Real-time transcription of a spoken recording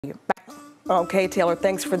Okay, Taylor,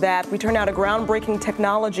 thanks for that. We turn now to groundbreaking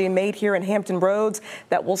technology made here in Hampton Roads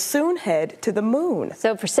that will soon head to the moon.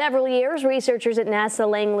 So for several years, researchers at NASA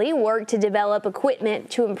Langley worked to develop equipment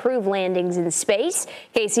to improve landings in space.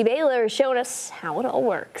 Casey Baylor has shown us how it all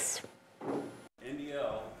works.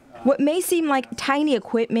 What may seem like tiny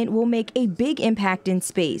equipment will make a big impact in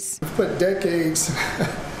space. We've put decades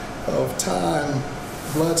of time,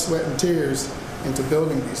 blood, sweat, and tears into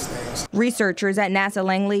building these things. Researchers at NASA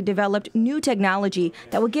Langley developed new technology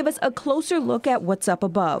that will give us a closer look at what's up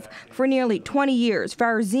above. For nearly 20 years,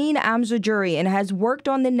 Farzeen Amzajurian has worked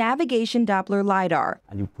on the navigation Doppler LiDAR.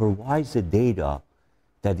 And it provides the data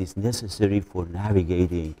that is necessary for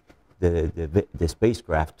navigating the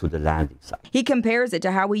spacecraft to the landing site. He compares it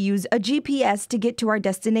to how we use a GPS to get to our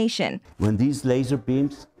destination. When these laser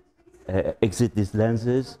beams exit these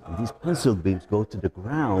lenses, and these pencil beams go to the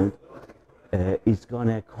ground, it's going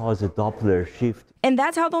to cause a Doppler shift. And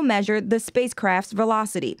that's how they'll measure the spacecraft's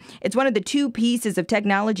velocity. It's one of the two pieces of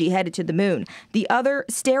technology headed to the moon. The other,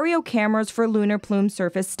 stereo cameras for lunar plume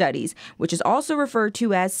surface studies, which is also referred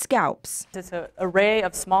to as scalps. It's an array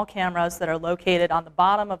of small cameras that are located on the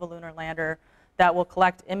bottom of a lunar lander that will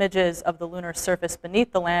collect images of the lunar surface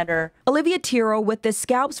beneath the lander. Olivia Tiro with the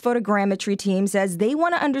Scalps photogrammetry team says they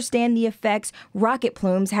want to understand the effects rocket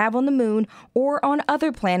plumes have on the moon or on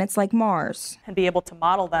other planets like Mars. And be able to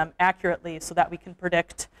model them accurately so that we can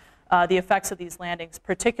predict the effects of these landings,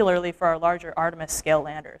 particularly for our larger Artemis scale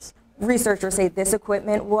landers. Researchers say this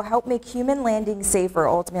equipment will help make human landings safer,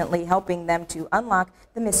 ultimately helping them to unlock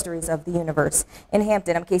the mysteries of the universe. In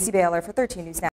Hampton, I'm Casey Baylor for 13 News Now.